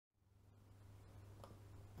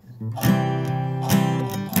Hey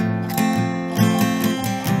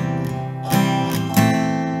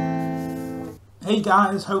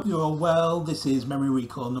guys, hope you're all well. This is Memory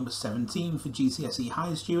Recall number 17 for GCSE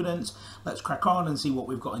High students. Let's crack on and see what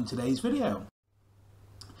we've got in today's video.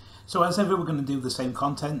 So as ever, we're going to do the same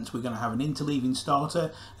content. We're going to have an interleaving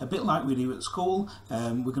starter, a bit like we do at school.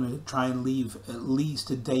 We're going to try and leave at least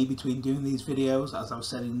a day between doing these videos. As I've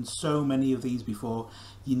said in so many of these before,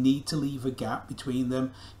 you need to leave a gap between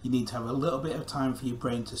them. You need to have a little bit of time for your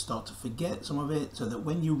brain to start to forget some of it, so that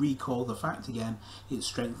when you recall the fact again, it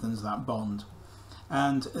strengthens that bond.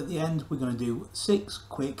 And at the end, we're going to do 6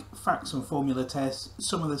 quick facts and formula tests.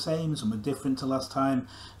 Some are the same, some are different to last time,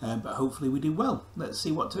 but hopefully we do well. Let's see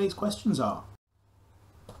what today's questions are.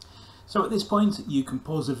 So at this point, you can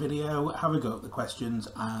pause the video, have a go at the questions,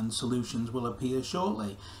 and solutions will appear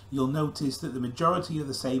shortly. You'll notice that the majority are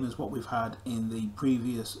the same as what we've had in the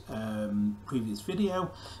previous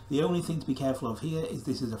video. The only thing to be careful of here is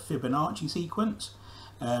this is a Fibonacci sequence.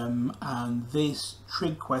 And this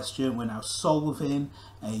trig question, we're now solving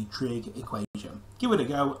a trig equation. Give it a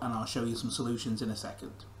go and I'll show you some solutions in a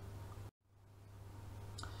second.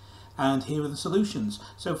 And here are the solutions.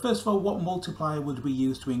 So first of all, what multiplier would we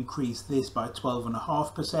use to increase this by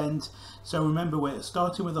 12.5%? So remember, we're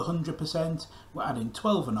starting with 100%, we're adding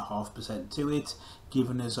 12.5% to it,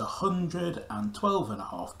 giving us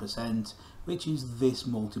 112.5%, which is this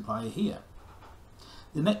multiplier here.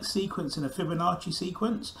 The next sequence in a Fibonacci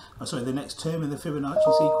sequence, the next term in the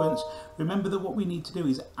Fibonacci sequence, remember that what we need to do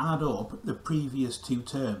is add up the previous 2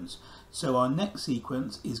 terms. So our next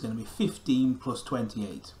sequence is going to be 15 plus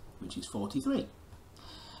 28, which is 43.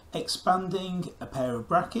 Expanding a pair of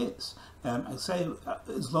brackets, I say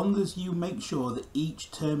as long as you make sure that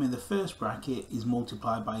each term in the first bracket is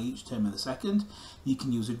multiplied by each term in the second. You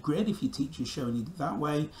can use a grid if your teacher's showing you that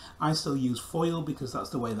way. I still use foil because that's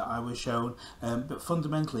the way that I was shown, but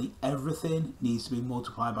fundamentally everything needs to be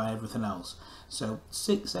multiplied by everything else. So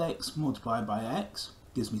 6x multiplied by x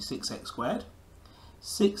gives me 6x squared.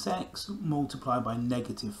 6x multiplied by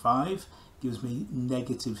negative 5 gives me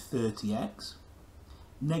negative 30x.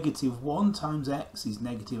 Negative 1 times x is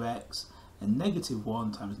negative x, and negative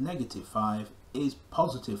 1 times negative 5 is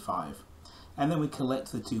positive 5. And then we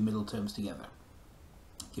collect the 2 middle terms together,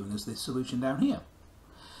 giving us this solution down here.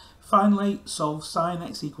 Finally, solve sine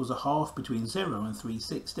x equals a half between 0 and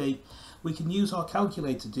 360. We can use our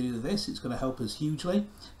calculator to do this. It's going to help us hugely.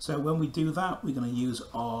 So when we do that, we're going to use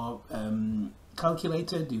our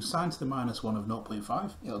calculator, do sine to the minus 1 of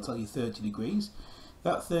 0.5. It'll tell you 30 degrees.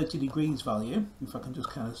 That 30 degrees value, if I can just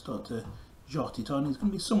kind of start to jot it on, is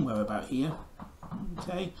going to be somewhere about here.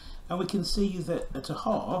 Okay, and we can see that at a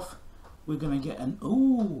half, we're going to get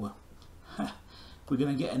we're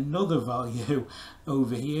going to get another value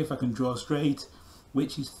over here, if I can draw straight,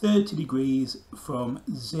 which is 30 degrees from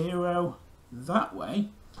 0 that way,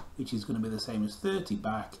 which is going to be the same as 30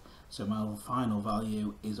 back. So my final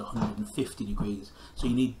value is 150 degrees. So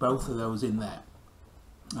you need both of those in there.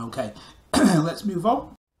 Okay. Let's move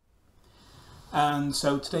on. And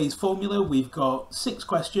so today's formula, we've got 6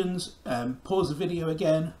 questions. Pause the video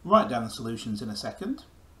again, write down the solutions in a second.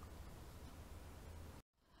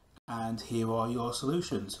 And here are your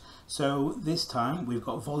solutions. So this time we've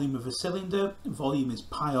got volume of a cylinder. Volume is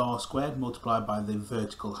pi r squared multiplied by the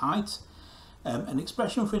vertical height. An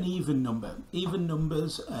expression for an even number. Even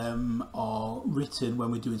numbers are written when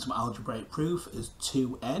we're doing some algebraic proof as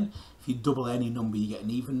 2n. If you double any number, you get an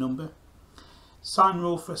even number. Sine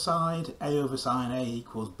rule for a side, a over sine a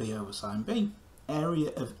equals b over sine b. Area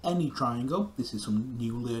of any triangle, this is some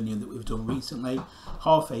new learning that we've done recently,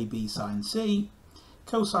 half ab sine c.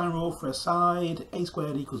 Cosine rule for a side, a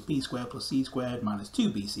squared equals b squared plus c squared minus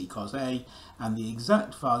 2bc cos a, and the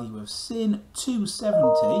exact value of sin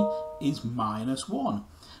 270 is minus 1.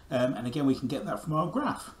 And again, we can get that from our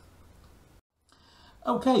graph.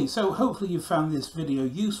 Okay, so hopefully you've found this video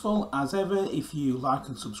useful. As ever, if you like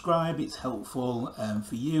and subscribe, it's helpful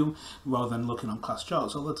for you rather than looking on class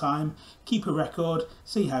charts all the time. Keep a record,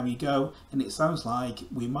 see how you go, and it sounds like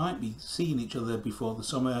we might be seeing each other before the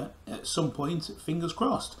summer at some point, fingers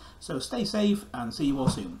crossed. So stay safe and see you all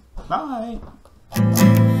soon. Bye!